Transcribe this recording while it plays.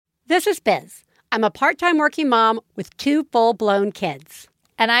This is Biz. I'm a part-time working mom with 2 full-blown kids.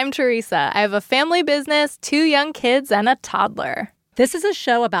 And I'm Teresa. I have a family business, 2 young kids, and a toddler. This is a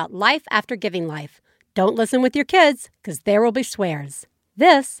show about life after giving life. Don't listen with your kids, because there will be swears.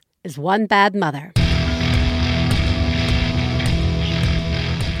 This is One Bad Mother.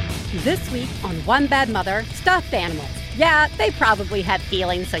 This week on One Bad Mother, stuffed animals. Yeah, they probably have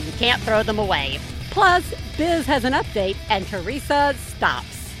feelings, so you can't throw them away. Plus, Biz has an update, and Teresa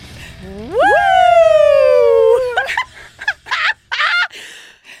stops. Woo!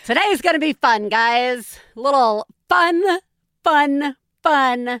 Today's going to be fun, guys. Little fun,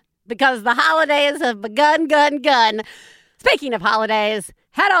 because the holidays have begun. Speaking of holidays,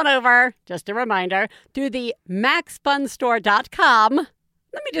 head on over, just a reminder, to the MaxFunStore.com. Let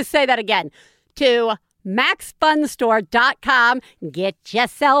me just say that again. To MaxFunStore.com. Get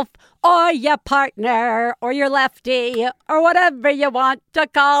yourself or your partner or your lefty or whatever you want to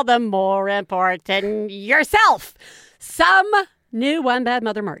call them, more important, yourself, some new One Bad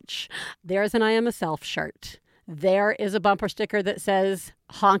Mother merch. There's an I Am a Self shirt. There is a bumper sticker that says,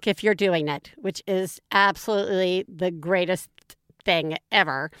 honk if you're doing it, which is absolutely the greatest thing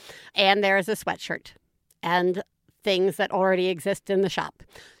ever. And there's a sweatshirt and things that already exist in the shop.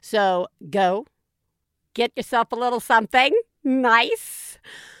 So go get yourself a little something nice.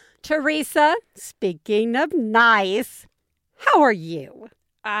 Teresa, speaking of nice, how are you?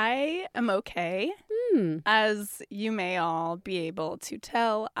 I am okay. As you may all be able to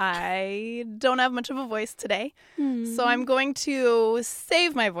tell, I don't have much of a voice today. So I'm going to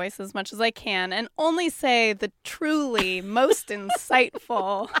save my voice as much as I can and only say the truly most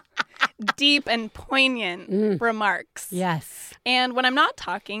insightful, deep and poignant remarks. Yes. And when I'm not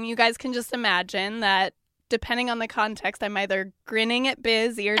talking, you guys can just imagine that depending on the context, I'm either grinning at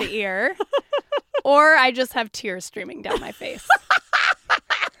Biz ear to ear or I just have tears streaming down my face.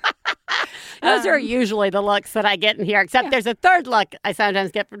 Those are usually the looks that I get in here, except there's a third look I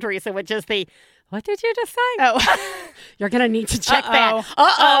sometimes get from Teresa, which is the, what did you just say? Oh. You're going to need to check that. Look.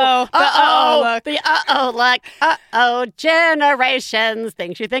 The look. Generations.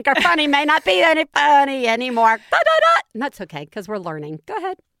 Things you think are funny may not be any funny anymore. And that's okay, because we're learning. Go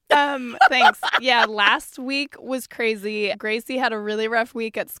ahead. Thanks. Yeah, last week was crazy. Gracie had a really rough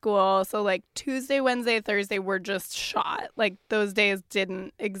week at school. So like Tuesday, Wednesday, Thursday were just shot. Like those days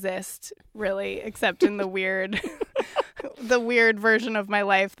didn't exist really, except in the weird version of my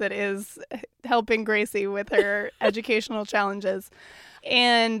life that is helping Gracie with her educational challenges.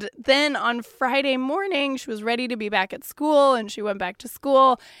 And then on Friday morning, she was ready to be back at school and she went back to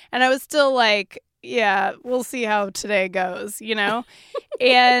school. And I was still like, yeah, we'll see how today goes, you know?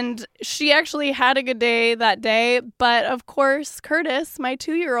 And she actually had a good day that day. But of course, Curtis, my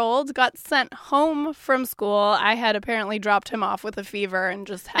 2-year-old, got sent home from school. I had apparently dropped him off with a fever and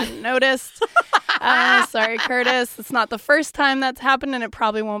just hadn't noticed. Sorry, Curtis. It's not the first time that's happened and it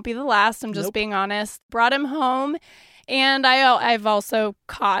probably won't be the last. I'm just being honest. Brought him home. And I've also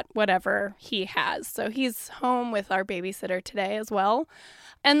caught whatever he has. So he's home with our babysitter today as well.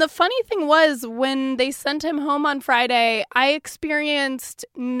 And the funny thing was, when they sent him home on Friday, I experienced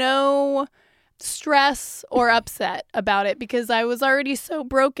no stress or upset about it because I was already so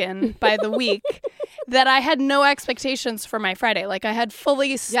broken by the week that I had no expectations for my Friday. Like, I had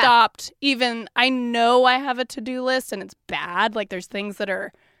fully stopped even, I know I have a to-do list and it's bad. Like, there's things that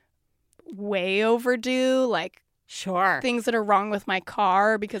are way overdue, like things that are wrong with my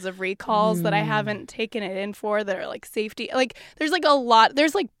car because of recalls that I haven't taken it in for that are like safety. Like there's like a lot.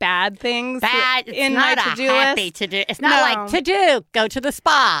 There's like bad things in my to-do list. To-do. It's not like to-do, go to the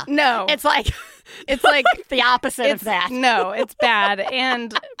spa. No. It's like the opposite of that. No, it's bad.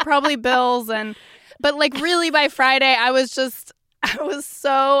 And probably bills. But like really by Friday, I'd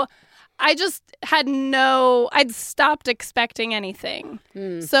stopped expecting anything.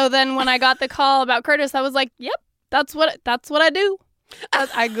 So then when I got the call about Curtis, I was like, yep. That's what I do.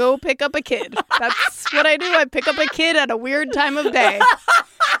 I go pick up a kid. That's what I do. I pick up a kid at a weird time of day.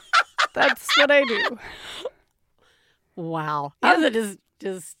 That's what I do. Wow. Yeah. It is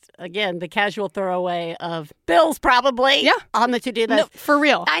just, again, the casual throwaway of bills probably on the to-do list. No, for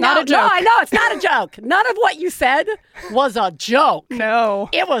real. I know. Not a joke. No, I know. It's not a joke. None of what you said was a joke. No.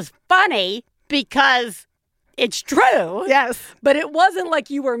 It was funny because it's true. Yes. But it wasn't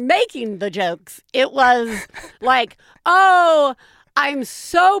like you were making the jokes. It was like, oh, I'm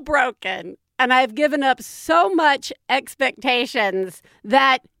so broken and I've given up so much expectations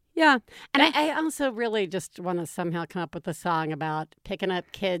that, And I also really just want to somehow come up with a song about picking up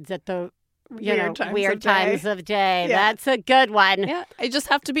kids at the weird times of day. Yeah. That's a good one. Yeah. I just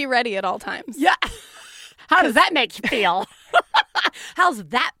have to be ready at all times. Yeah. How does that make you feel? How's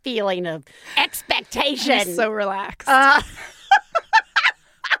that feeling of expectation? I'm so relaxed.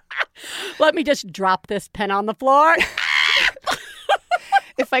 Let me just drop this pen on the floor.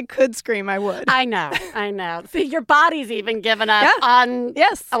 If I could scream, I would. I know. See, your body's even given up on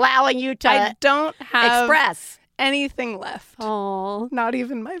allowing you to I don't have express anything left. Oh, Not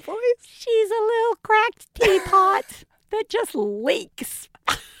even my voice. she's a little cracked teapot that just leaks.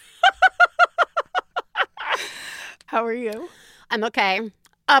 How are you? I'm okay.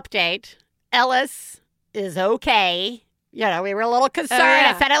 Update. Ellis is okay. You know, we were a little concerned.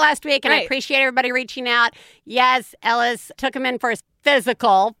 yeah. I said it last week, and I Right. appreciate everybody reaching out. Yes, Ellis took him in for his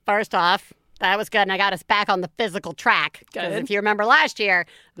physical, first off. That was good, and I got us back on the physical track. 'Cause Good. if you remember last year,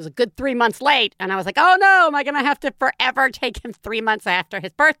 it was a good 3 months late, and I was like, oh, no, am I going to have to forever take him 3 months after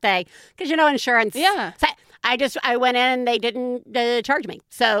his birthday? Because, you know, insurance. Yeah. So I went in, and they didn't charge me.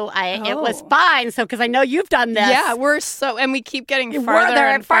 So it was Oh. fine. So, because I know you've done this. Yeah, and we keep getting We're farther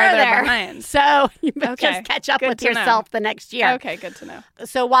there and farther behind. So you Okay. just catch up Good with to know. yourself the next year. Okay, good to know.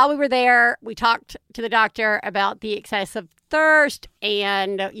 So while we were there, we talked to the doctor about the excessive thirst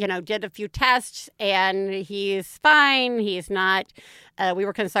and, you know, did a few tests, and he's fine. He's not. We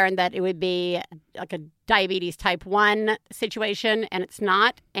were concerned that it would be like a diabetes type 1 situation, and it's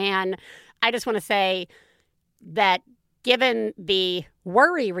not. And I just want to say that given the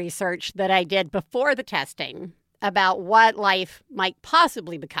worry research that I did before the testing about what life might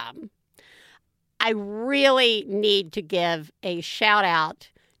possibly become, I really need to give a shout out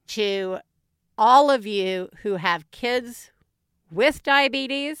to all of you who have kids with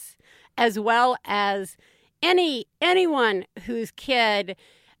diabetes, as well as anyone whose kid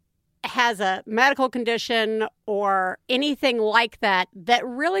has a medical condition or anything like that that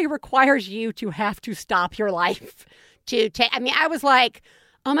really requires you to have to stop your life to take. I mean, I was like,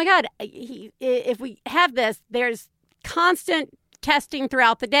 oh my God, if we have this, there's constant testing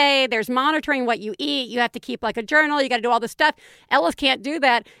throughout the day. There's monitoring what you eat. You have to keep like a journal. You got to do all this stuff. Ellis can't do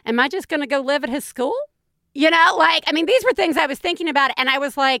that. Am I just going to go live at his school? You know, like, I mean, these were things I was thinking about. And I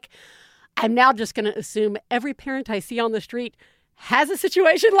was like, I'm now just going to assume every parent I see on the street has a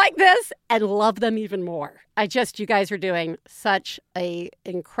situation like this and love them even more. You guys are doing such a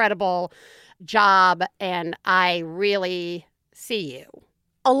incredible job, and I really see you.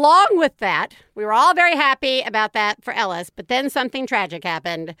 Along with that, we were all very happy about that for Ellis, but then something tragic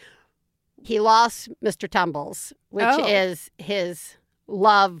happened. He lost Mr. Tumbles, which is his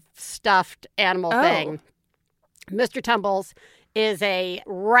love stuffed animal thing. Mr. Tumbles is a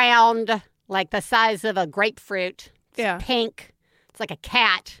round, like the size of a grapefruit. It's pink. It's like a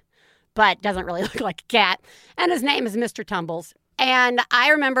cat, but doesn't really look like a cat. And his name is Mr. Tumbles. And I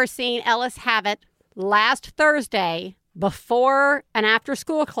remember seeing Ellis have it last Thursday before an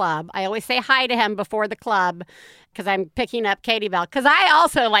after-school club. I always say hi to him before the club because I'm picking up Katie Bell. Because I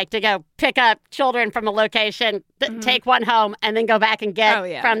also like to go pick up children from a location, take one home, and then go back and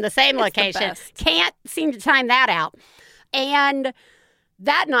get from the same location. Can't seem to time that out. And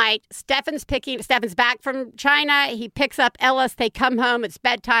that night, Stefan's back from China. He picks up Ellis. They come home. It's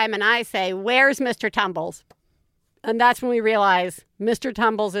bedtime. And I say, where's Mr. Tumbles? And that's when we realize Mr.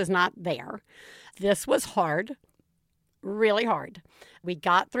 Tumbles is not there. This was hard, really hard. We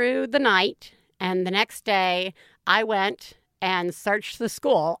got through the night. And the next day, I went and searched the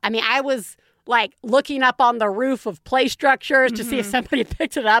school. I mean, I was like looking up on the roof of play structures to see if somebody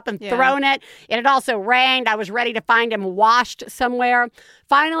picked it up and thrown it. It had also rained. I was ready to find him washed somewhere.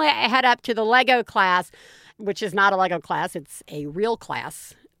 Finally, I head up to the Lego class, which is not a Lego class. It's a real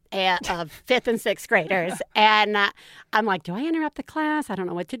class of 5th and 6th graders. And I'm like, do I interrupt the class? I don't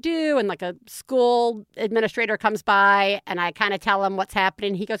know what to do. And like a school administrator comes by and I kind of tell him what's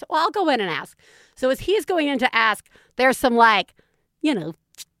happening. He goes, well, I'll go in and ask. So as he's going in to ask, there's some like, you know,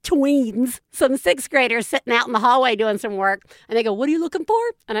 tweens, some 6th graders sitting out in the hallway doing some work. And they go, what are you looking for?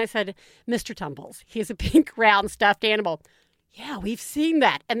 And I said, Mr. Tumbles. He's a pink round stuffed animal. Yeah, we've seen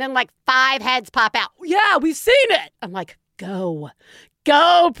that. And then like 5 heads pop out. Yeah, we've seen it. I'm like, go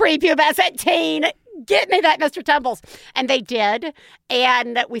prepubescent teen. Get me that Mr. Tumbles. And they did.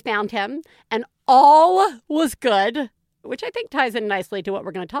 And we found him. And all was good, which I think ties in nicely to what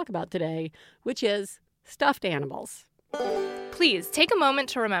we're going to talk about today, which is stuffed animals. Please take a moment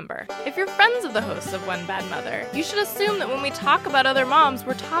to remember, if you're friends of the hosts of One Bad Mother, you should assume that when we talk about other moms,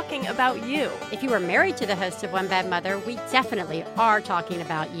 we're talking about you. If you are married to the hosts of One Bad Mother, we definitely are talking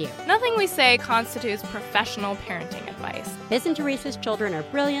about you. Nothing we say constitutes professional parenting advice. Biz and Teresa's children are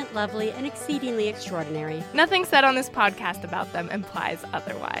brilliant, lovely, and exceedingly extraordinary. Nothing said on this podcast about them implies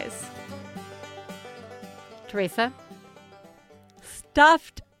otherwise. Teresa,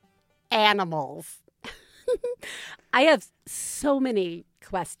 stuffed animals. I have so many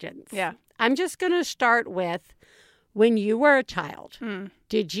questions. Yeah. I'm just going to start with, when you were a child, Mm.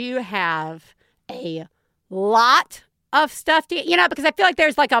 did you have a lot of stuffed, because I feel like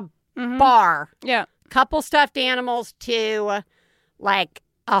there's like a Mhm. bar, Yeah. couple stuffed animals to like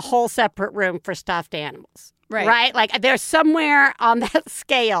a whole separate room for stuffed animals. Right. Like there's somewhere on that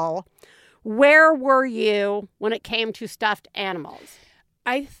scale. Where were you when it came to stuffed animals?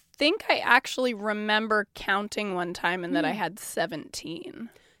 I think I actually remember counting one time and that I had 17.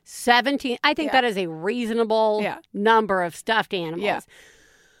 17. I think Yeah. that is a reasonable Yeah. number of stuffed animals. Yeah.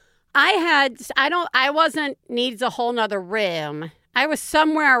 I wasn't needs a whole nother room. I was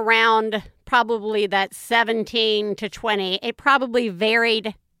somewhere around probably that 17 to 20. It probably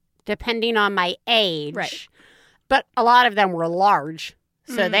varied depending on my age. Right. But a lot of them were large.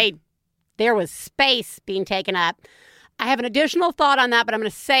 So Mm. there was space being taken up. I have an additional thought on that, but I'm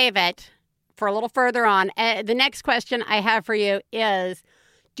going to save it for a little further on. The next question I have for you is,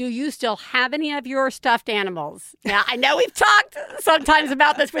 do you still have any of your stuffed animals? Now, I know we've talked sometimes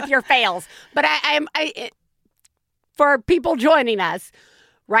about this with your fails, but for people joining us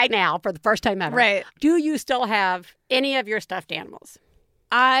right now for the first time ever, Right. do you still have any of your stuffed animals?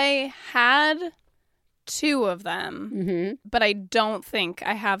 I had 2 of them, Mm-hmm. but I don't think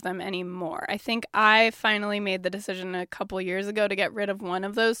I have them anymore. I think I finally made the decision a couple years ago to get rid of one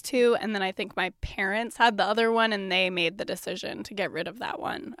of those 2, and then I think my parents had the other one, and they made the decision to get rid of that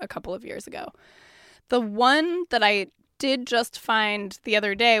one a couple of years ago. The one that I did just find the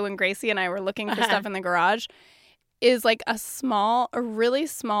other day when Gracie and I were looking for stuff in the garage is like a really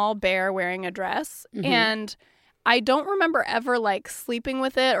small bear wearing a dress. Mhm. And I don't remember ever like sleeping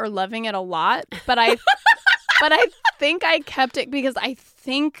with it or loving it a lot, but I think I kept it because I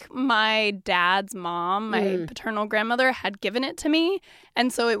think my dad's mom, my paternal grandmother, had given it to me.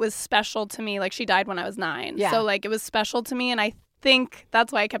 And so it was special to me. Like, she died when I was 9. Yeah. So like it was special to me, and I think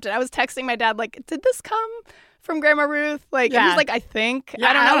that's why I kept it. I was texting my dad like, did this come from Grandma Ruth? Like, and Yeah. he's like, I think. Yeah,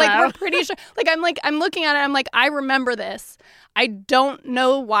 I don't know. I don't Like, know. we're pretty sure. Like, I'm looking at it. I'm like, I remember this. I don't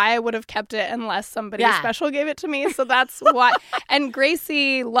know why I would have kept it unless somebody Yeah. special gave it to me. So that's why. And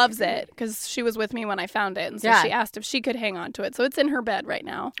Gracie loves it because she was with me when I found it. And so Yeah. she asked if she could hang on to it. So it's in her bed right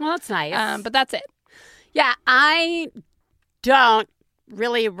now. Well, that's nice. But that's it. Yeah, I don't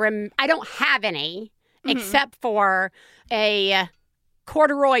really I don't have any except for a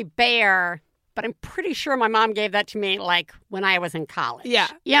corduroy bear, but I'm pretty sure my mom gave that to me like when I was in college. Yeah.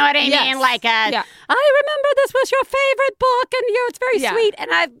 You know what I Yes. mean? Like, Yeah. I remember this was your favorite book and it's very Yeah. sweet. And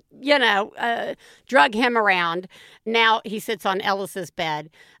I've, drug him around. Now he sits on Ellis's bed.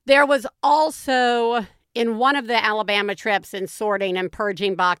 There was also, in one of the Alabama trips in sorting and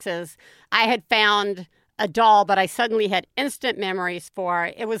purging boxes, I had found a doll that I suddenly had instant memories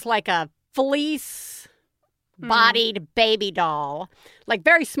for. It was like a fleece-bodied baby doll, like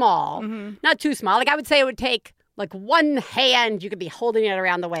very small, not too small. Like I would say it would take like one hand, you could be holding it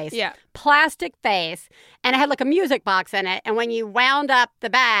around the waist. Yeah. Plastic face, and it had like a music box in it. And when you wound up the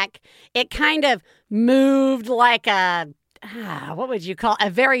back, it kind of moved like what would you call a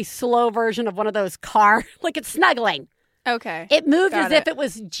very slow version of one of those car, like it's snuggling. Okay. It moved Got as if it. it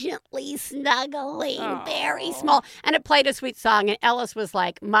was gently snuggling, Oh. very small. And it played a sweet song, and Ellis was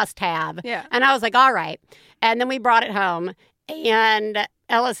like, must have. Yeah. And I was like, all right. And then we brought it home, and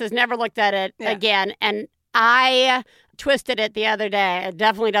Ellis has never looked at it Yeah. again. And I twisted it the other day. It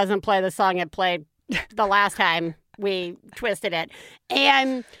definitely doesn't play the song it played the last time we twisted it.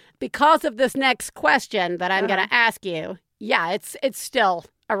 And because of this next question that I'm going to ask you, yeah, it's still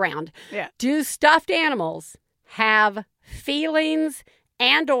around. Yeah. Do stuffed animals have feelings,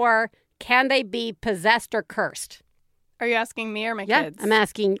 and or can they be possessed or cursed? Are you asking me or my Yeah, kids? I'm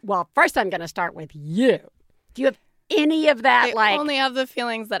asking. Well, first I'm going to start with you. Do you have any of that? They like only have the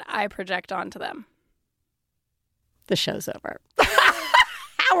feelings that I project onto them. the show's over.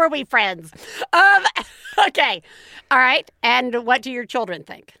 How are we friends? Okay, all right. And what do your children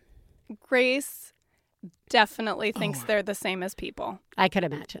think? Grace definitely thinks they're the same as people. I could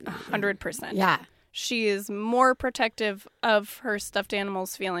imagine. 100%. Yeah. She is more protective of her stuffed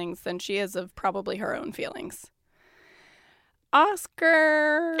animal's feelings than she is of probably her own feelings.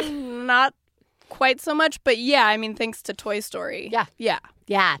 Oscar, not quite so much, but yeah, I mean, thanks to Toy Story. Yeah. Yeah.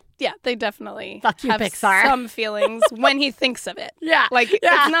 Yeah. Yeah, they definitely Fuck you, have Pixar. some feelings when he thinks of it. Yeah. Like,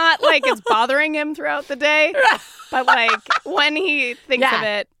 Yeah. it's not like it's bothering him throughout the day, but like when he thinks of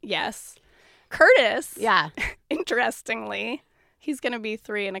Yeah. it, yes. Curtis, Yeah. interestingly, he's going to be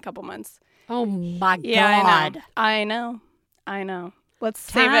 3 in a couple months. Oh my Yeah, God. I know. Let's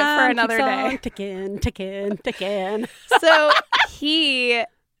save it for Time another keeps on day. ticking, ticking, ticking. So he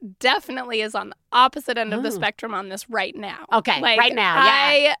definitely is on the opposite end of the spectrum on this right now. Okay, like, right now,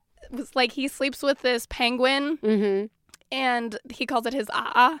 yeah. I was like, he sleeps with this penguin, Mm-hmm. and he calls it his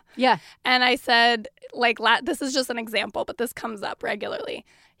ah. Yeah. And I said, like, this is just an example, but this comes up regularly.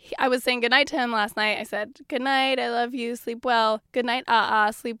 I was saying goodnight to him last night. I said, good night, I love you, sleep well. Good night,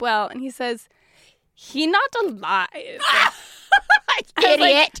 sleep well. And he says, he not alive.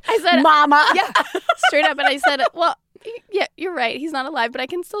 Idiot. I said, Mama. yeah, straight up. And I said, well, yeah, you're right. He's not alive, but I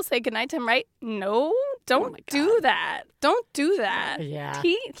can still say goodnight to him, right? No, don't do that. Don't do that. Yeah.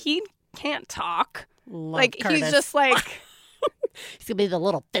 He can't talk. Love like, Curtis. he's just like... He's going to be the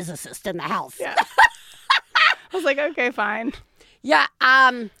little physicist in the house. Yeah. I was like, okay, fine. Yeah,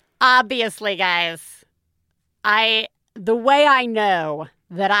 obviously, guys, the way I know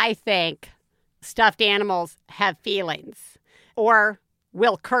that I think stuffed animals have feelings or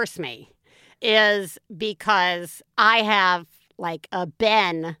will curse me is because I have, like, a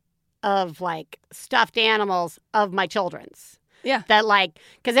bin of, like, stuffed animals of my children's. Yeah. That, like,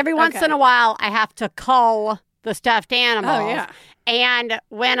 because every once in a while I have to cull the stuffed animals. Oh, yeah. And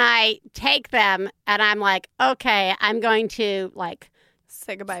when I take them and I'm like, okay, I'm going to, like,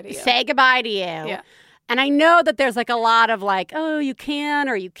 say goodbye to you. Say goodbye to you. Yeah. And I know that there's, like, a lot of, like, oh, you can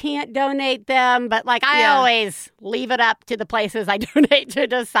or you can't donate them. But, like, I always leave it up to the places I donate to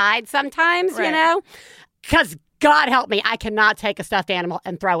decide sometimes, you know? Because God help me, I cannot take a stuffed animal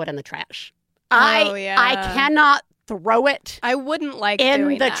and throw it in the trash. I cannot throw it I wouldn't like in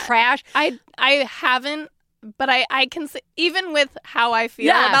doing the that. trash. I haven't, but I can say, even with how I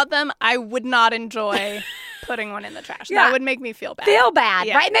feel about them, I would not enjoy putting one in the trash. Yeah. That would make me feel bad.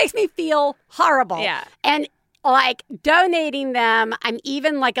 Right? It makes me feel horrible. Yeah. And, like, donating them, I'm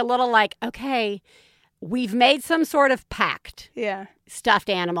even, like, a little like, okay, we've made some sort of pact. Yeah. Stuffed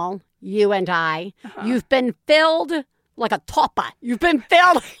animal, you and I. You've been filled like a toppa. You've been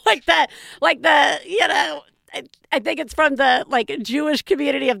filled like the, you know, I think it's from the, like, Jewish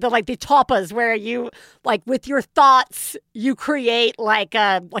community of the, like, the toppas where you, like, with your thoughts, you create like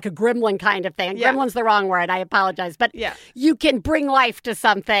a gremlin kind of thing. Yeah. Gremlin's the wrong word. I apologize. But you can bring life to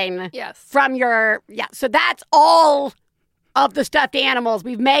something from your, So that's all of the stuffed animals.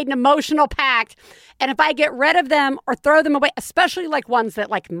 We've made an emotional pact. And if I get rid of them or throw them away, especially, like, ones that,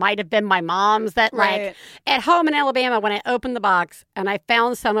 like, might have been my mom's that, like, at home in Alabama, when I opened the box and I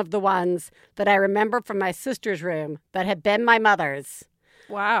found some of the ones that I remember from my sister's room that had been my mother's.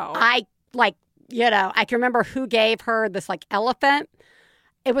 Wow. I, like, you know, I can remember who gave her this, like, elephant.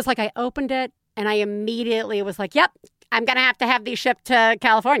 It was like I opened it and I immediately was like, yep, I'm going to have these shipped to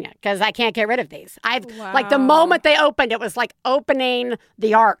California because I can't get rid of these. Like, the moment they opened, it was like opening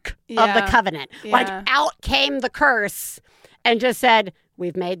the Ark of the Covenant. Yeah. Like, out came the curse and just said,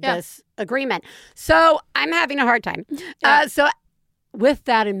 we've made this agreement. So I'm having a hard time. Yeah. So with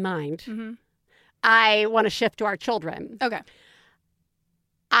that in mind, I want to shift to our children. Okay.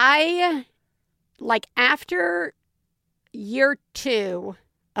 Like, after year 2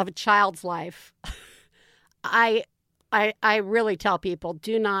 of a child's life, I really tell people,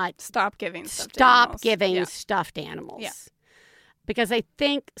 do not stop giving stuffed animals. Yeah. Because I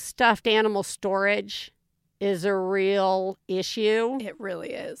think stuffed animal storage is a real issue. It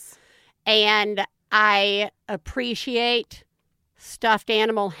really is. And I appreciate stuffed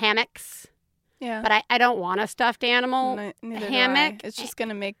animal hammocks. Yeah. But I don't want a stuffed animal hammock. It's just going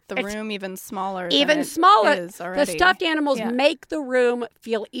to make the room even smaller. Even smaller. The stuffed animals make the room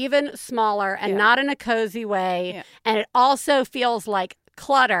feel even smaller and not in a cozy way. Yeah. And it also feels like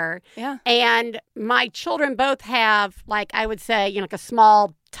clutter. Yeah. And my children both have, like, I would say, you know, like a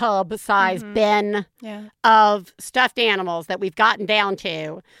small tub size bin of stuffed animals that we've gotten down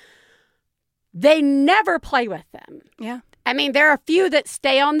to. They never play with them. Yeah. I mean, there are a few that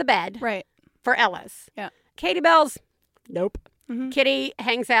stay on the bed. Right. For Ellis. Yeah. Katie Bell's, nope. Kitty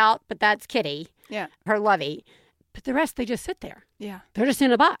hangs out, but that's Kitty. Yeah. Her lovey. But the rest, they just sit there. Yeah. They're just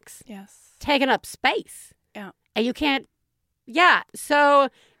in a box. Yes. Taking up space. Yeah. And you can't, So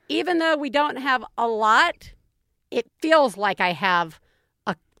even though we don't have a lot, it feels like I have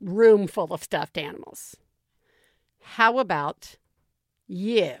a room full of stuffed animals. How about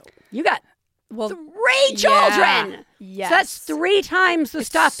you? You got 3 children. Yes. So that's 3 times the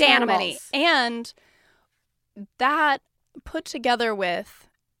stuffed animals. Many. And that put together with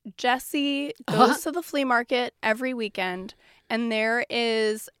Jesse goes to the flea market every weekend, and there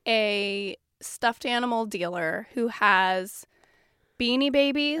is a stuffed animal dealer who has Beanie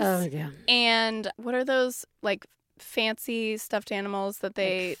Babies. Oh, yeah. And what are those, like, fancy stuffed animals that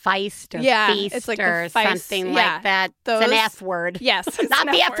they... Like Feist or Feast it's like or Feist, something like that. Those, it's an F word. Yes. Not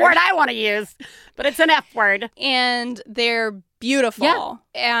the F word I want to use, but it's an F word. And they're beautiful. Yeah.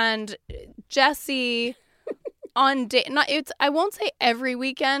 And Jesse on I won't say every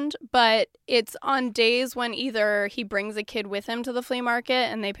weekend, but it's on days when either he brings a kid with him to the flea market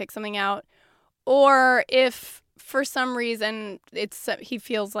and they pick something out, or if for some reason he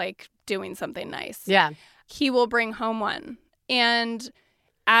feels like doing something nice. Yeah. He will bring home one. And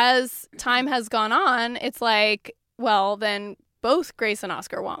as time has gone on, it's like, well, then both Grace and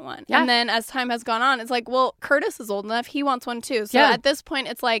Oscar want one. Yeah. And then as time has gone on, it's like, well, Curtis is old enough. He wants one too. So Yeah. at this point,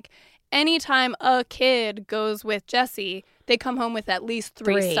 it's like anytime a kid goes with Jesse, they come home with at least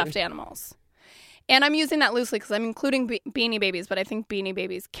three stuffed animals. And I'm using that loosely because I'm including Beanie Babies, but I think Beanie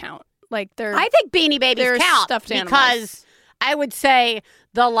Babies count. Like I think Beanie Babies count stuffed animals. because I would say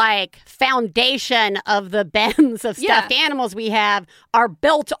the foundation of the bins of stuffed animals we have are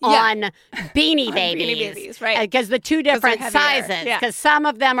built on Beanie Babies. Beanie Babies, right. Because the two different sizes. Because some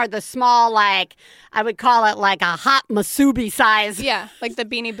of them are the small, I would call it like a hot Masubi size. Yeah, like the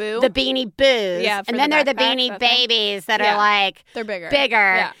Beanie Boo. The Beanie Boos. Yeah, and then there are the Beanie Babies that are they're bigger.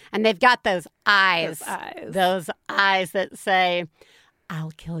 Yeah. And they've got those eyes. Those eyes that say,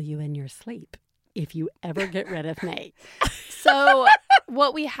 I'll kill you in your sleep if you ever get rid of me. So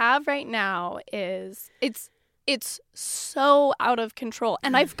what we have right now is it's so out of control.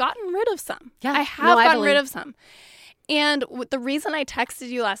 And I've gotten rid of some. Yeah. I have gotten rid of some. And the reason I texted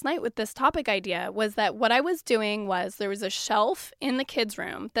you last night with this topic idea was that what I was doing was there was a shelf in the kids'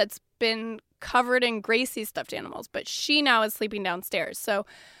 room that's been covered in Gracie's stuffed animals, but she now is sleeping downstairs. So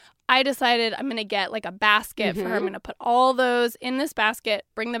I decided I'm going to get a basket for her. I'm going to put all those in this basket,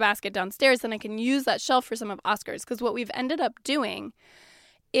 bring the basket downstairs, and I can use that shelf for some of Oscar's. Because what we've ended up doing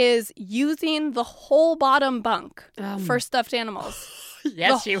is using the whole bottom bunk for stuffed animals.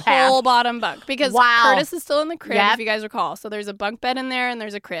 Yes, you have. The whole bottom bunk. Because Curtis is still in the crib, if you guys recall. So there's a bunk bed in there and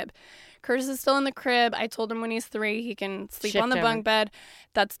there's a crib. Curtis is still in the crib. I told him when he's 3, he can sleep on the bunk bed.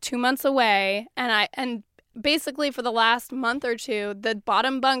 That's 2 months away. And basically for the last month or two, the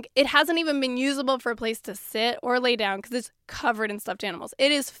bottom bunk, it hasn't even been usable for a place to sit or lay down because it's covered in stuffed animals.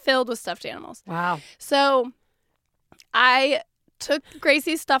 It is filled with stuffed animals. Wow. So I took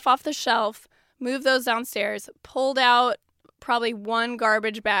Gracie's stuff off the shelf, moved those downstairs, pulled out probably one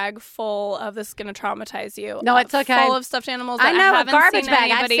garbage bag full of, this is going to traumatize you. No, it's okay. Full of stuffed animals I that know, I haven't a garbage seen bag.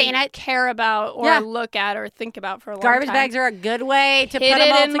 anybody I've seen it. care about or look at or think about for a long Garbage time. bags are a good way to put them all Hid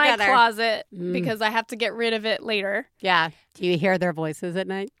it in together. my closet because I have to get rid of it later. Yeah. Do you hear their voices at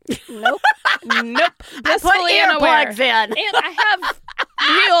night? Nope. Nope. I put earplugs in. And I have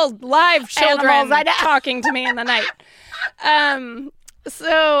real live children talking to me in the night.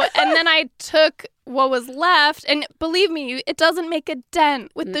 So, and then I took what was left, and believe me, it doesn't make a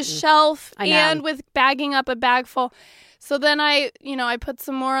dent with the shelf and with bagging up a bag full. So then I put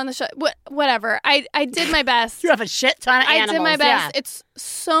some more on the shelf. Whatever. I did my best. You have a shit ton of animals. I did my best. Yeah. It's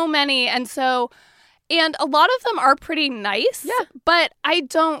so many, and a lot of them are pretty nice. Yeah. But I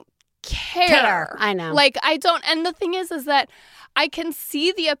don't care. I know. I don't. And the thing is that I can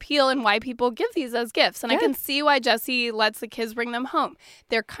see the appeal in why people give these as gifts. And I can see why Jesse lets the kids bring them home.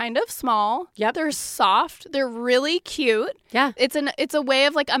 They're kind of small. Yep. They're soft. They're really cute. Yeah. It's a way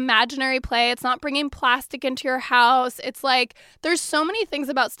of imaginary play. It's not bringing plastic into your house. It's there's so many things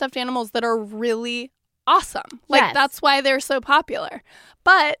about stuffed animals that are really awesome. That's why they're so popular.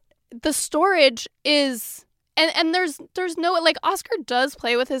 But the storage is... And there's no, Oscar does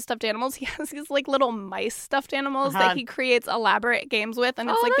play with his stuffed animals. He has these, little mice stuffed animals that he creates elaborate games with. And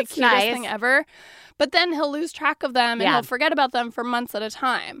it's, the cutest thing ever. But then he'll lose track of them and he'll forget about them for months at a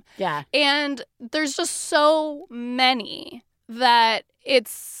time. Yeah. And there's just so many that it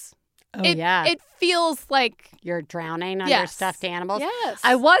feels like you're drowning under stuffed animals. Yes.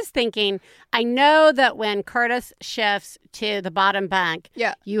 I was thinking, I know that when Curtis shifts to the bottom bunk,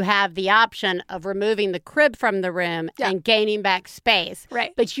 you have the option of removing the crib from the room and gaining back space.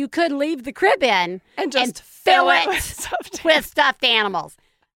 Right. But you could leave the crib in and just fill it with stuffed animals.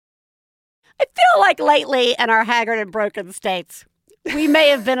 I feel like lately in our haggard and broken states, we may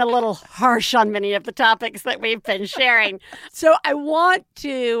have been a little harsh on many of the topics that we've been sharing. So I want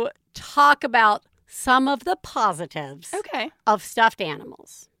to talk about some of the positives of stuffed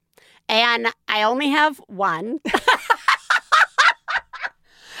animals. And I only have one.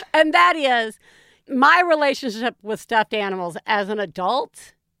 And that is my relationship with stuffed animals as an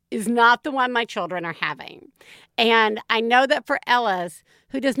adult is not the one my children are having. And I know that for Ellis,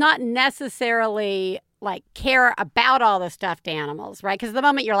 who does not necessarily care about all the stuffed animals, right? Because the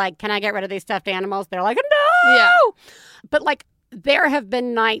moment you're like, can I get rid of these stuffed animals? They're like, no! Yeah. But there have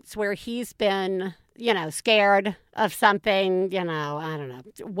been nights where he's been, scared of something, I don't know,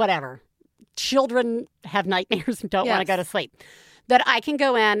 whatever. children have nightmares and don't want to Yes. go to sleep. That I can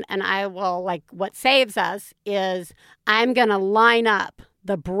go in and I will, like, what saves us is I'm going to line up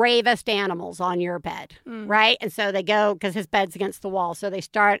the bravest animals on your bed, right? And so they go, because his bed's against the wall, so they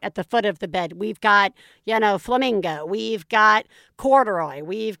start at the foot of the bed. We've got, flamingo. We've got corduroy.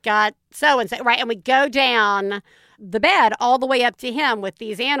 We've got so-and-so, right? And we go down the bed all the way up to him with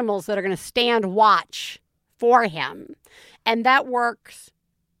these animals that are going to stand watch for him. And that works,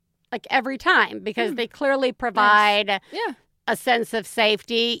 like, every time because they clearly provide Yeah. a sense of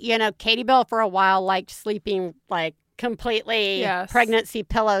safety. Katie Bell for a while liked sleeping, like, completely Yes. pregnancy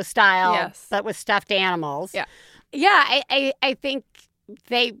pillow style, Yes. but with stuffed animals. Yeah. Yeah, I think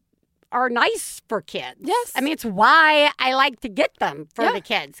they are nice for kids. Yes. I mean, it's why I like to get them for Yeah. the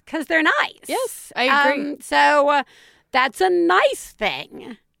kids, because they're nice. Yes, I agree. So that's a nice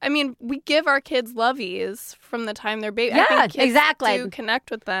thing. I mean, we give our kids lovies from the time they're baby. I Yeah, think kids exactly. do connect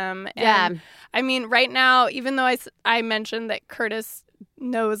with them. And Yeah. I mean, right now, even though I mentioned that Curtis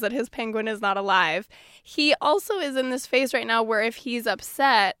knows that his penguin is not alive, he also is in this phase right now where if he's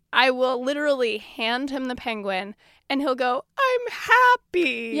upset, I will literally hand him the penguin and he'll go, "I'm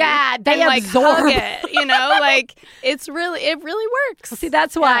happy." Yeah, they and, like, absorb. hug it, like it really works. See,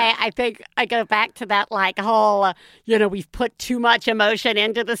 that's why I think I go back to that, like, whole, we've put too much emotion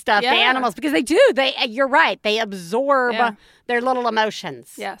into the stuffed Yeah. animals, because they do. You're right. They absorb Yeah. their little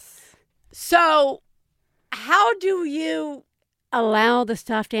emotions. Yes. So how do you allow the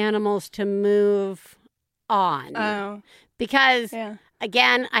stuffed animals to move on? Oh, Because, yeah.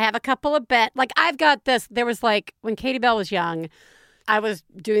 again, I have a couple of like, I've got this. There was, like, when Katie Bell was young, I was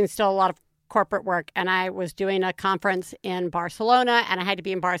doing still a lot of corporate work, and I was doing a conference in Barcelona, and I had to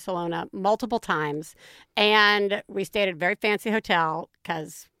be in Barcelona multiple times. And we stayed at a very fancy hotel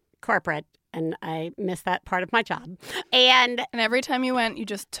because corporate, and I missed that part of my job. And And every time you went, you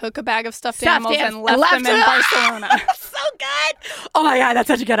just took a bag of stuffed Stuffed animals animals and and left left them in them. Barcelona. so good. Oh my God, that's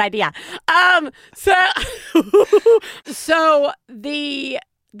such a good idea. So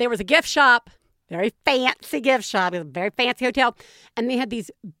there was a gift shop, very fancy gift shop, it was a very fancy hotel, and they had these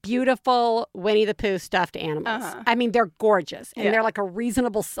beautiful Winnie the Pooh stuffed animals. Uh-huh. I mean, they're gorgeous, and Yeah. they're like a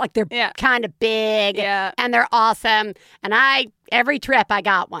reasonable, like, they're Yeah. kind of big, Yeah. and they're awesome. And every trip I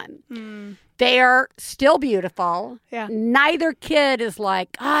got one. They're still beautiful. Yeah. Neither kid is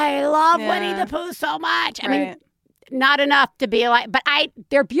like, I love Yeah. Winnie the Pooh so much. I mean, Right. not enough to be like, but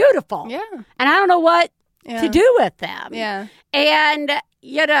they're beautiful. Yeah. And I don't know what Yeah. to do with them. Yeah. And,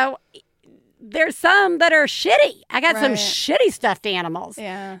 there's some that are shitty. I got some Right. shitty stuffed animals.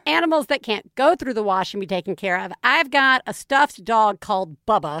 Yeah. Animals that can't go through the wash and be taken care of. I've got a stuffed dog called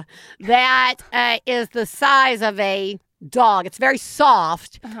Bubba that is the size of a dog. It's very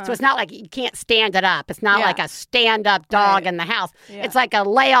soft, so it's not like you can't stand it up. It's not Yeah. like a stand-up dog Right. in the house. Yeah. It's like a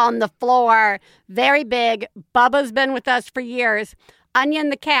lay on the floor, very big. Bubba's been with us for years. Onion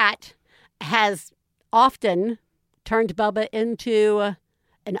the cat has often turned Bubba into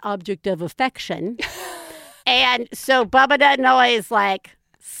an object of affection. And so Bubba doesn't always, like,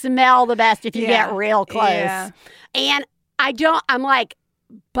 smell the best if you Yeah. get real close. Yeah. And I'm like,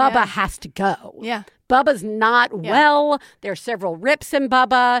 Bubba Yeah. has to go. Yeah. Bubba's not well. There's several rips in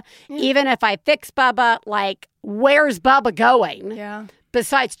Bubba. Even if I fix Bubba, like, where's Bubba going? Yeah.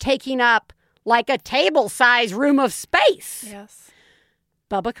 Besides taking up, like, a table-size room of space. Yes.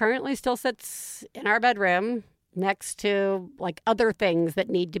 Bubba currently still sits in our bedroom next to, like, other things that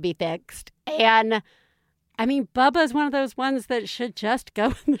need to be fixed. And, I mean, Bubba is one of those ones that should just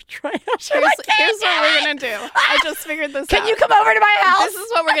go in the trash. Here's what we're going to do. I just figured this out. Can you come over to my house? This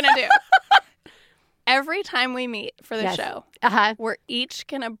is what we're going to do. Every time we meet for the Yes. show, Uh-huh. we're each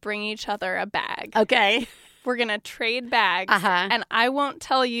going to bring each other a bag. Okay. We're going to trade bags. Uh-huh. And I won't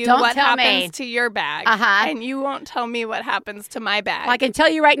tell you Don't what tell happens me. to your bag. Uh-huh. And you won't tell me what happens to my bag. Well, I can tell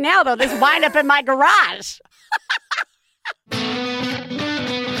you right now, though, this wind up in my garage.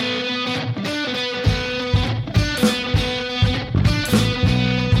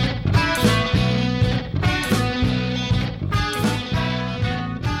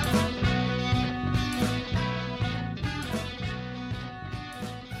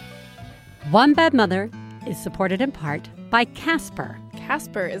 One Bad Mother is supported in part by Casper.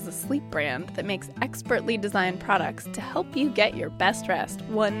 Casper is a sleep brand that makes expertly designed products to help you get your best rest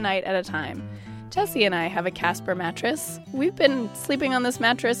one night at a time. Jessie and I have a Casper mattress. We've been sleeping on this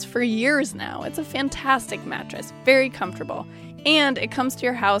mattress for years now. It's a fantastic mattress, very comfortable, and it comes to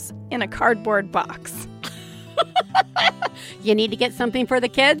your house in a cardboard box. You need to get something for the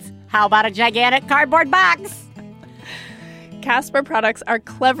kids? How about a gigantic cardboard box? Casper products are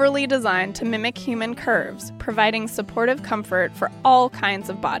cleverly designed to mimic human curves, providing supportive comfort for all kinds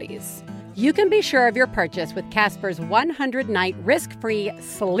of bodies. You can be sure of your purchase with Casper's 100-night risk-free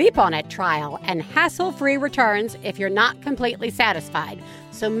Sleep On It trial and hassle-free returns if you're not completely satisfied.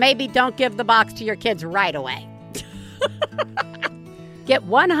 So maybe don't give the box to your kids right away. Get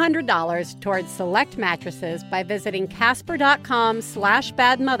 $100 towards select mattresses by visiting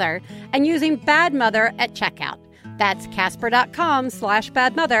Casper.com/badmother and using badmother at checkout. That's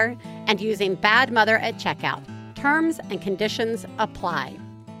Casper.com/badmother and using badmother at checkout. Terms and conditions apply.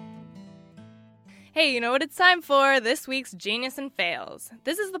 Hey, you know what it's time for? This week's Genius and Fails.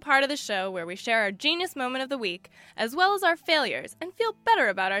 This is the part of the show where we share our genius moment of the week, as well as our failures, and feel better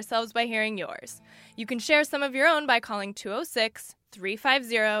about ourselves by hearing yours. You can share some of your own by calling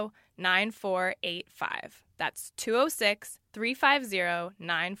 206-350-9485. That's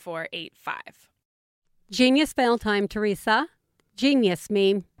 206-350-9485. Genius fail time, Teresa. Genius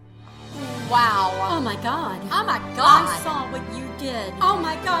me. Wow. Oh my God. Oh my God. I saw what you did. Oh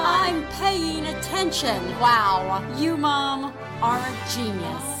my God. I'm paying attention. Wow. You, Mom, are a genius.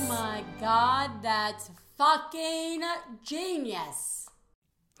 Oh my God, that's fucking genius.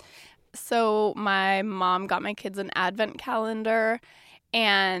 So my mom got my kids an advent calendar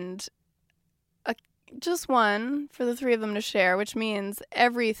and just one for the three of them to share, which means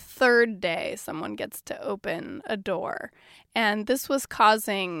every third day someone gets to open a door. And this was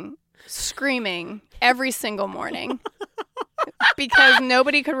causing screaming every single morning because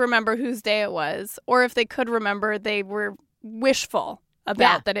nobody could remember whose day it was, or if they could remember, they were wishful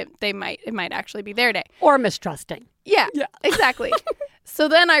about that it might actually be their day. Or mistrusting. Yeah, exactly. So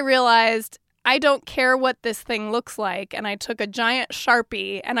then I realized I don't care what this thing looks like, and I took a giant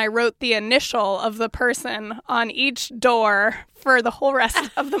Sharpie and I wrote the initial of the person on each door for the whole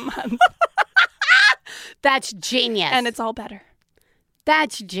rest of the month. That's genius. And it's all better.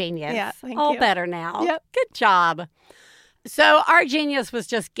 That's genius. Yeah, thank all you. better now. Yep. Good job. So our genius was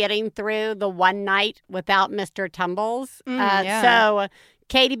just getting through the one night without Mr. Tumbles. So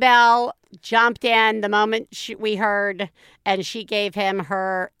Katie Bell jumped in the moment we heard, and she gave him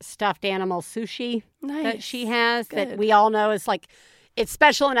her stuffed animal sushi that she has that we all know is like, it's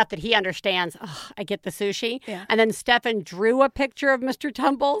special enough that he understands, I get the sushi. Yeah. And then Stefan drew a picture of Mr.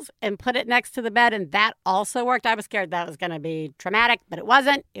 Tumbles and put it next to the bed, and that also worked. I was scared that was going to be traumatic, but it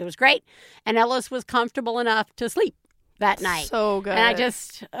wasn't. It was great. And Ellis was comfortable enough to sleep that night. So good. And I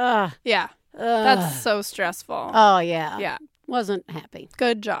just, yeah, that's so stressful. oh, yeah. Yeah. Wasn't happy.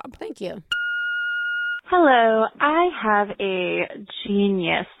 Good job. Thank you. Hello, I have a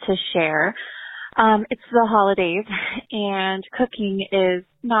genius to share. It's the holidays, and cooking is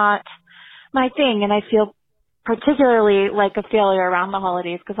not my thing, and I feel particularly like a failure around the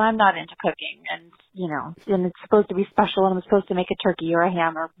holidays because I'm not into cooking, and, you know, and it's supposed to be special, and I'm supposed to make a turkey or a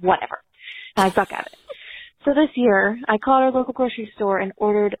ham or whatever, and I suck at it. So this year, I called our local grocery store and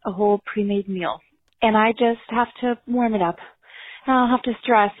ordered a whole pre-made meal, and I just have to warm it up, and I'll have to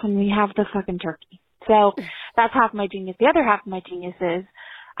stress when we have the fucking turkey. So that's half my genius. The other half of my genius is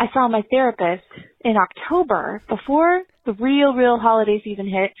I saw my therapist in October before the real holiday season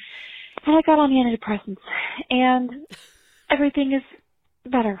hit, and I got on the antidepressants, and everything is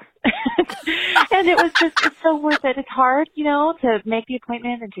better. And it's so worth it. It's hard, you know, to make the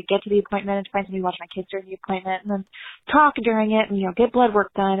appointment and to get to the appointment and to find somebody to watch my kids during the appointment and then talk during it and, you know, get blood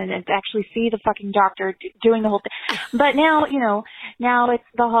work done and to actually see the fucking doctor doing the whole thing. But now, you know, now it's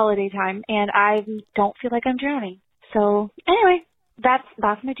the holiday time and I don't feel like I'm drowning. So anyway, that's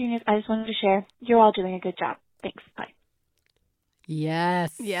my genius. I just wanted to share. You're all doing a good job. Thanks. Bye.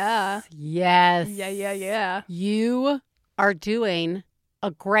 Yes. Yeah. Yes. Yeah. You are doing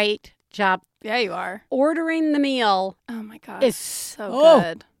a great job. Yeah, you are. Ordering the meal Oh my God. is so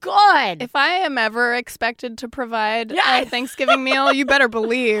good. good. If I am ever expected to provide a Thanksgiving meal, you better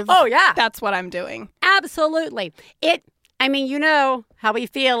believe that's what I'm doing. Absolutely. I mean, you know how we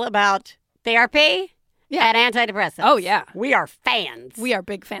feel about therapy and antidepressants. Oh, yeah. We are fans. We are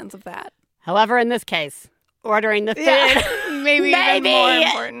big fans of that. However, in this case, ordering the food. Maybe even more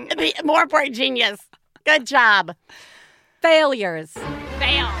important. The more important genius. Good job. Failures.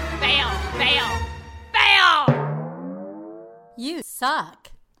 Fail. You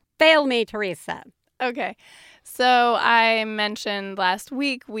suck. Fail me, Teresa. Okay. So I mentioned last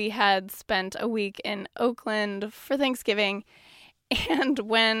week we had spent a week in Oakland for Thanksgiving. And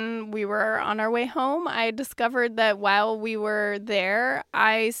when we were on our way home, I discovered that while we were there,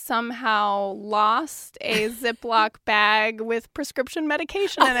 I somehow lost a Ziploc bag with prescription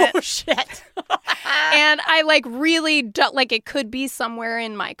medication in it. Oh, shit. And I it could be somewhere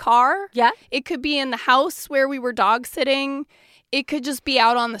in my car. Yeah. It could be in the house where we were dog sitting. It could just be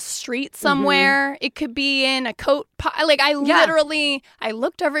out on the street somewhere. It could be in a coat. Like, I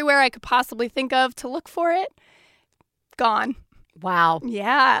looked everywhere I could possibly think of to look for it. Gone. Wow.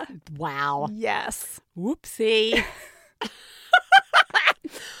 Yeah. Wow. Yes. Whoopsie.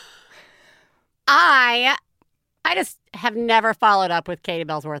 I just have never followed up with Katie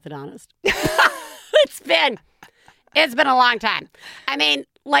Bell's orthodontist. It's been a long time. I mean,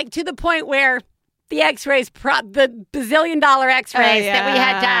 like, to the point where the x-rays, the bazillion-dollar x-rays that we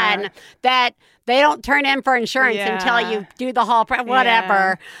had done, that they don't turn in for insurance until you do the whole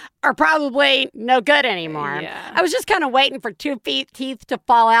whatever, are probably no good anymore. Yeah. I was just kind of waiting for 2 teeth to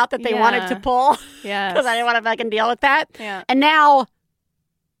fall out that they wanted to pull. Yes. Because I didn't want to fucking deal with that. Yeah. And now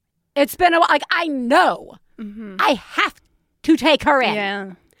it's been like, I know I have to take her in.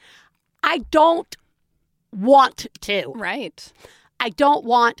 Yeah. I don't want to. Right. I don't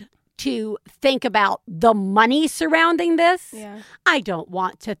want to think about the money surrounding this. Yeah. I don't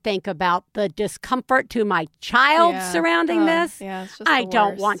want to think about the discomfort to my child surrounding this. Yeah, it's just I the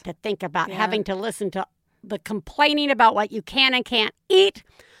don't worst. want to think about having to listen to the complaining about what you can and can't eat.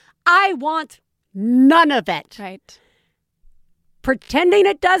 I want none of it. Right. Pretending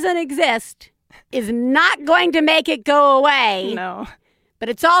it doesn't exist is not going to make it go away. No. But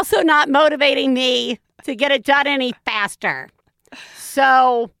it's also not motivating me to get it done any faster.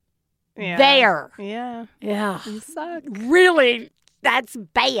 So, there. Yeah. Yeah. You suck. Really, that's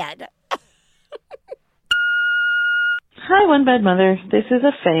bad. Hi, One Bad Mother. This is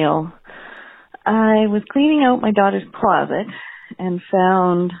a fail. I was cleaning out my daughter's closet and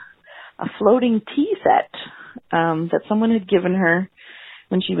found a floating tea set that someone had given her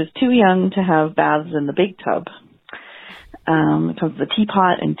when she was too young to have baths in the big tub. It comes with a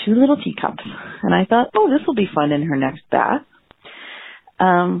teapot and 2 little teacups. And I thought, oh, this will be fun in her next bath.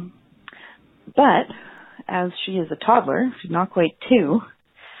 But as she is a toddler, she's not quite 2,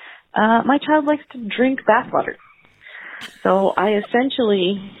 my child likes to drink bathwater. So I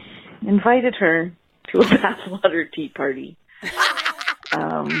essentially invited her to a bathwater tea party.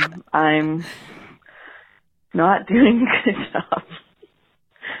 I'm not doing a good job,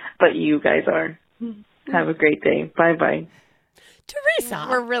 but you guys are. Have a great day. Bye-bye. Teresa.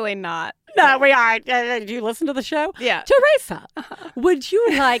 We're really not. No, we are. Do you listen to the show? Yeah. Teresa, would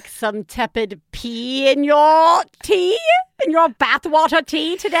you like some tepid pee in your tea? In your bathwater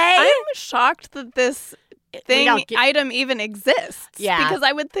tea today? I'm shocked that this item even exists. Yeah. Because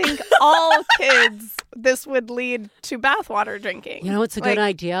I would think all kids, this would lead to bathwater drinking. You know, it's a good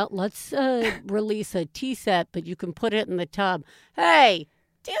idea. Let's release a tea set, but you can put it in the tub. Hey,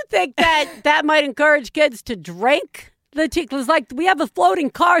 do you think that might encourage kids to drink the tea? Because, like, we have a floating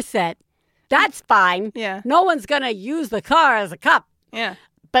car set. That's fine. Yeah. No one's going to use the car as a cup. Yeah.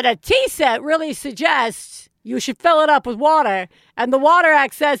 But a tea set really suggests you should fill it up with water. And the water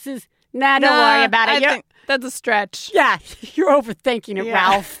access is, don't worry about it. I think that's a stretch. Yeah, you're overthinking it,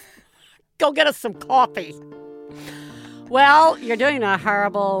 Ralph. Go get us some coffee. Well, you're doing a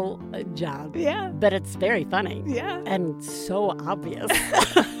horrible job. Yeah. But it's very funny. Yeah. And so obvious.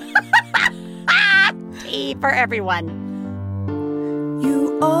 Tea for everyone.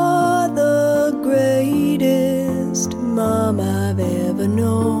 You are the greatest mom I've ever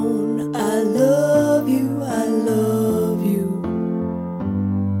known. I love you, I love you.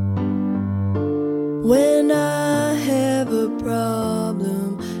 When I have a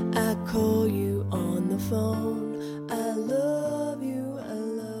problem, I call you on the phone. I love you, I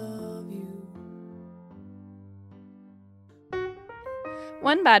love you.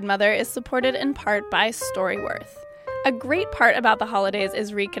 One Bad Mother is supported in part by Storyworth. A great part about the holidays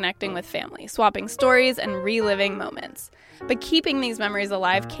is reconnecting with family, swapping stories, and reliving moments. But keeping these memories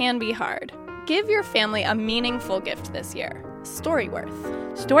alive can be hard. Give your family a meaningful gift this year. Storyworth.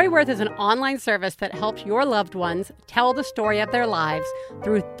 Storyworth is an online service that helps your loved ones tell the story of their lives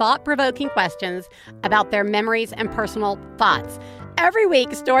through thought-provoking questions about their memories and personal thoughts. Every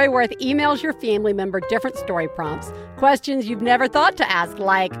week, Storyworth emails your family member different story prompts, questions you've never thought to ask,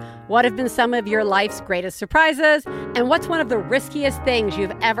 like, what have been some of your life's greatest surprises, and what's one of the riskiest things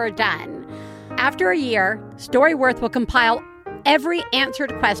you've ever done? After a year, Storyworth will compile every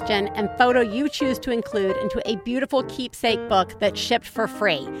answered question and photo you choose to include into a beautiful keepsake book that's shipped for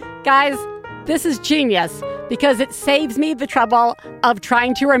free. Guys, this is genius because it saves me the trouble of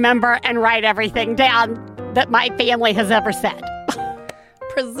trying to remember and write everything down that my family has ever said.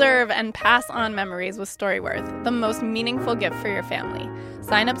 Preserve and pass on memories with Storyworth, the most meaningful gift for your family.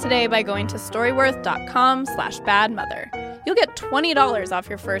 Sign up today by going to storyworth.com/badmother. You'll get $20 off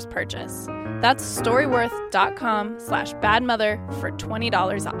your first purchase. That's storyworth.com/badmother for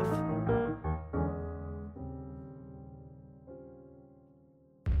 $20 off.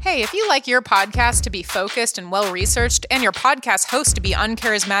 Hey, if you like your podcast to be focused and well-researched, and your podcast host to be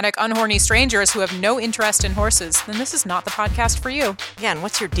uncharismatic, unhorny strangers who have no interest in horses, then this is not the podcast for you. Yeah, and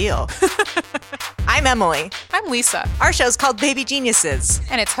what's your deal? I'm Emily. I'm Lisa. Our show's called Baby Geniuses.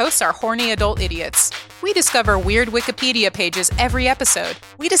 And its hosts are horny adult idiots. We discover weird Wikipedia pages every episode.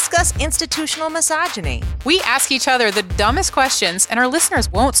 We discuss institutional misogyny. We ask each other the dumbest questions, and our listeners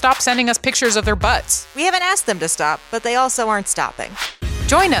won't stop sending us pictures of their butts. We haven't asked them to stop, but they also aren't stopping.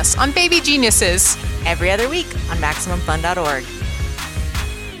 Join us on Baby Geniuses every other week on MaximumFun.org.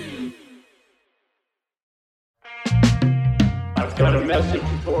 I've got a message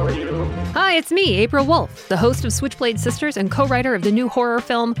for you. Hi, it's me, April Wolf, the host of Switchblade Sisters and co-writer of the new horror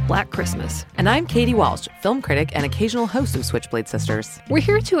film Black Christmas. And I'm Katie Walsh, film critic and occasional host of Switchblade Sisters. We're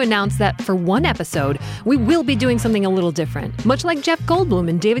here to announce that for one episode, we will be doing something a little different. Much like Jeff Goldblum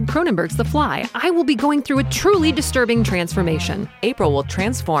and David Cronenberg's The Fly, I will be going through a truly disturbing transformation. April will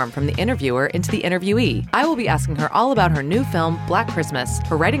transform from the interviewer into the interviewee. I will be asking her all about her new film, Black Christmas,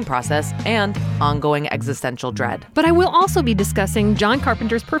 her writing process, and ongoing existential dread. But I will also be discussing John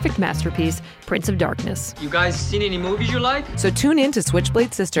Carpenter's perfect masterpiece, Prince of Darkness. You guys seen any movies you like? So tune in to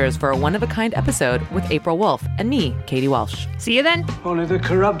Switchblade Sisters for a one-of-a-kind episode with April Wolf and me, Katie Walsh. See you then. Only the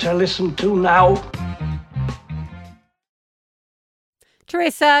corrupt are listened to now.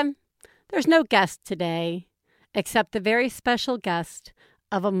 Teresa, there's no guest today except the very special guest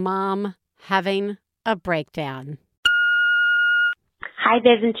of a mom having a breakdown. Hi,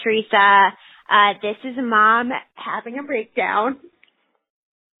 Biz and Teresa. This is a mom having a breakdown.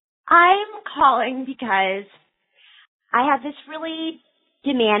 I'm calling because I have this really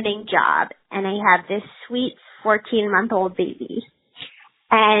demanding job, and I have this sweet 14-month-old baby.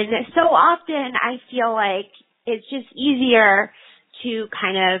 And so often I feel like it's just easier to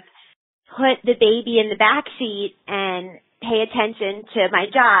kind of put the baby in the back seat and pay attention to my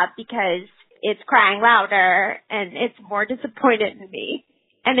job because it's crying louder and it's more disappointed in me.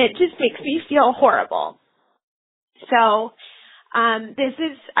 And it just makes me feel horrible. So, I'm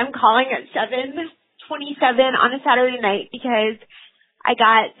calling at 7:27 on a Saturday night because I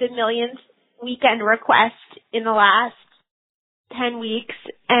got the millionth weekend request in the last 10 weeks.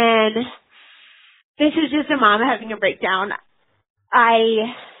 And this is just a mom having a breakdown.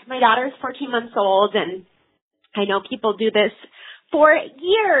 My daughter is 14 months old, and I know people do this for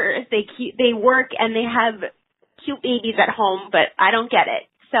years. They work and they have cute babies at home, but I don't get it.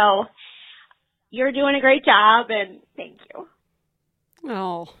 So you're doing a great job, and thank you.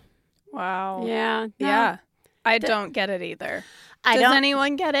 Oh, wow. Yeah. No. Yeah. I don't get it either. Does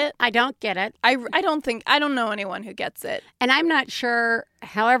anyone get it? I don't get it. I don't know anyone who gets it. And I'm not sure,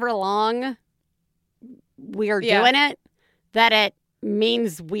 however long we are doing it, that it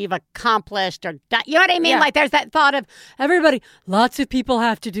means we've accomplished or done. You know what I mean? Yeah. Like there's that thought of everybody, lots of people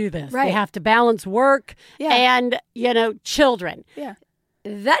have to do this. Right. They have to balance work and, children. Yeah.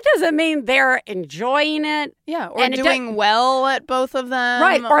 That doesn't mean they're enjoying it. Yeah, or doing well at both of them.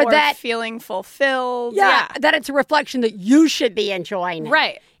 Right, or that feeling fulfilled. Yeah, that it's a reflection that you should be enjoying it.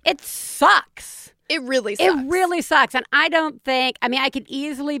 Right. It sucks. It really sucks. It really sucks. And I don't think, I could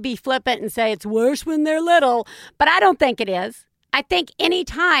easily be flippant and say it's worse when they're little, but I don't think it is. I think any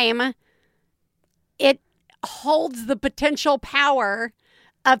time it holds the potential power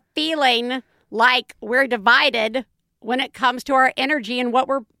of feeling like we're divided when it comes to our energy and what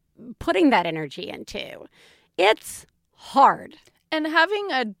we're putting that energy into. It's hard. And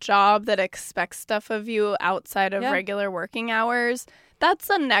having a job that expects stuff of you outside of regular working hours, that's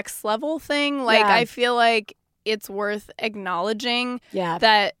a next level thing. Like, I feel like it's worth acknowledging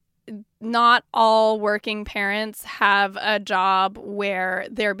that not all working parents have a job where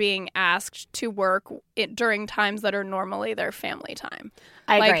they're being asked to work during times that are normally their family time.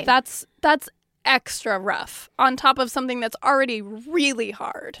 I agree. Like, that's extra rough on top of something that's already really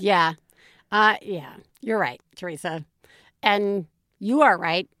hard. Yeah. You're right, Teresa. And you are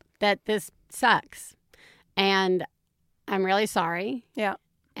right that this sucks. And I'm really sorry. Yeah.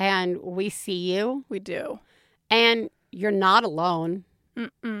 And we see you. We do. And you're not alone.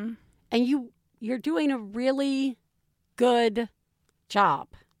 Mm-mm. And you're doing a really good job.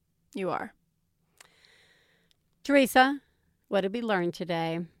 You are. Teresa, what did we learn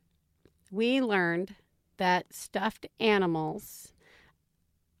today? We learned that stuffed animals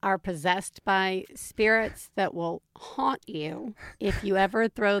are possessed by spirits that will haunt you if you ever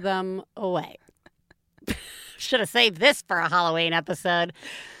throw them away. Should have saved this for a Halloween episode.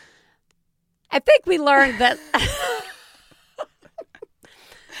 I think we learned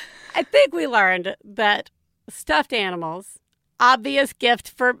that stuffed animals, obvious gift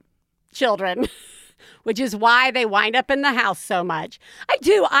for children, which is why they wind up in the house so much.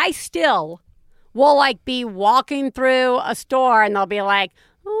 I still will like be walking through a store and they'll be like,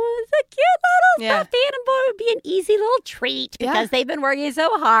 oh, it's a cute little stuffed animal. It would be an easy little treat because they've been working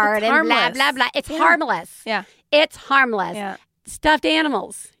so hard and blah, blah, blah. It's harmless. Yeah. It's harmless. Yeah. Stuffed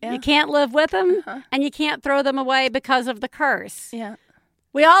animals. Yeah. You can't live with them and you can't throw them away because of the curse. Yeah.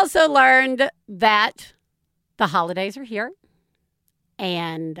 We also learned that the holidays are here.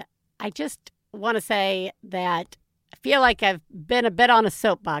 And I just want to say that I feel like I've been a bit on a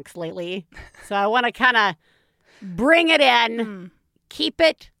soapbox lately. So I want to kind of bring it in, keep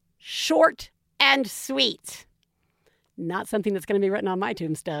it short and sweet. Not something that's going to be written on my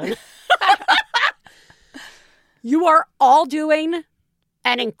tombstone. You are all doing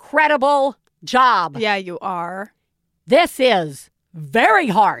an incredible job. Yeah, you are. This is very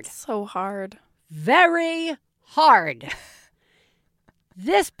hard. So hard. Very hard.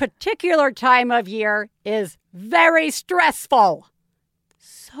 This particular time of year is very stressful.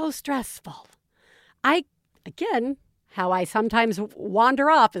 So stressful. How I sometimes wander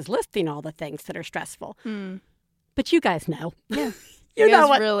off is listing all the things that are stressful. But you guys know. Yeah. You guys know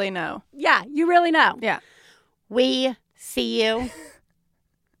what? Really know. Yeah, you really know. Yeah. We see you.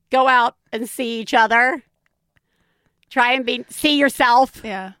 Go out and see each other. Try and see yourself.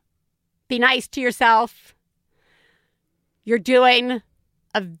 Yeah. Be nice to yourself. You're doing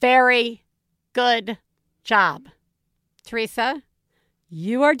a very good job. Teresa,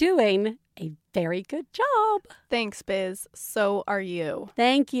 you are doing a very good job. Thanks, Biz. So are you.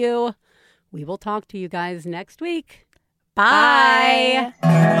 Thank you. We will talk to you guys next week. Bye.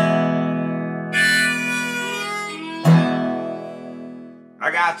 I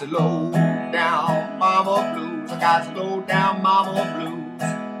got the low down mama blues. I got the low down mama blues.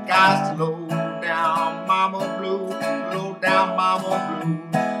 Got the low down mama blues. Low down mama blues.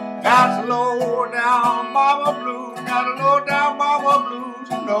 Got the low down mama blues. Got the low down mama blues.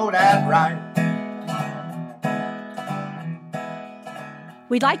 You know that's right.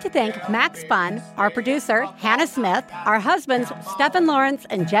 We'd like to thank Max Fun, our producer, Hannah Smith, our husbands, Stephen Lawrence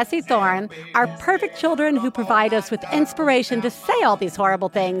and Jesse Thorne, our perfect children who provide us with inspiration to say all these horrible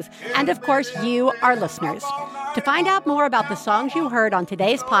things, and of course, you, our listeners. To find out more about the songs you heard on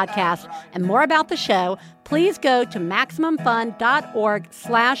today's podcast and more about the show, please go to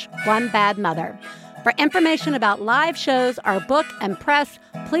MaximumFun.org/OneBadMother. For information about live shows, our book, and press,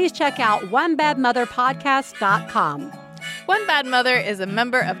 please check out OneBadMotherPodcast.com. One Bad Mother is a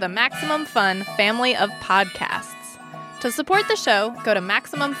member of the Maximum Fun family of podcasts. To support the show, go to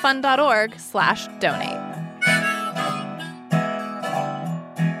MaximumFun.org/donate.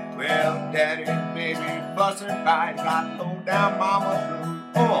 Well, Daddy and baby bustin' by, got low down mama blues.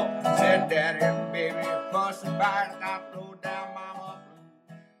 Oh, said Daddy and baby bustin' by, got low down mama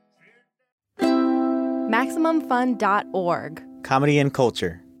blues. MaximumFun.org. Comedy and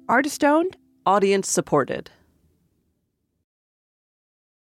culture. Artist owned. Audience supported.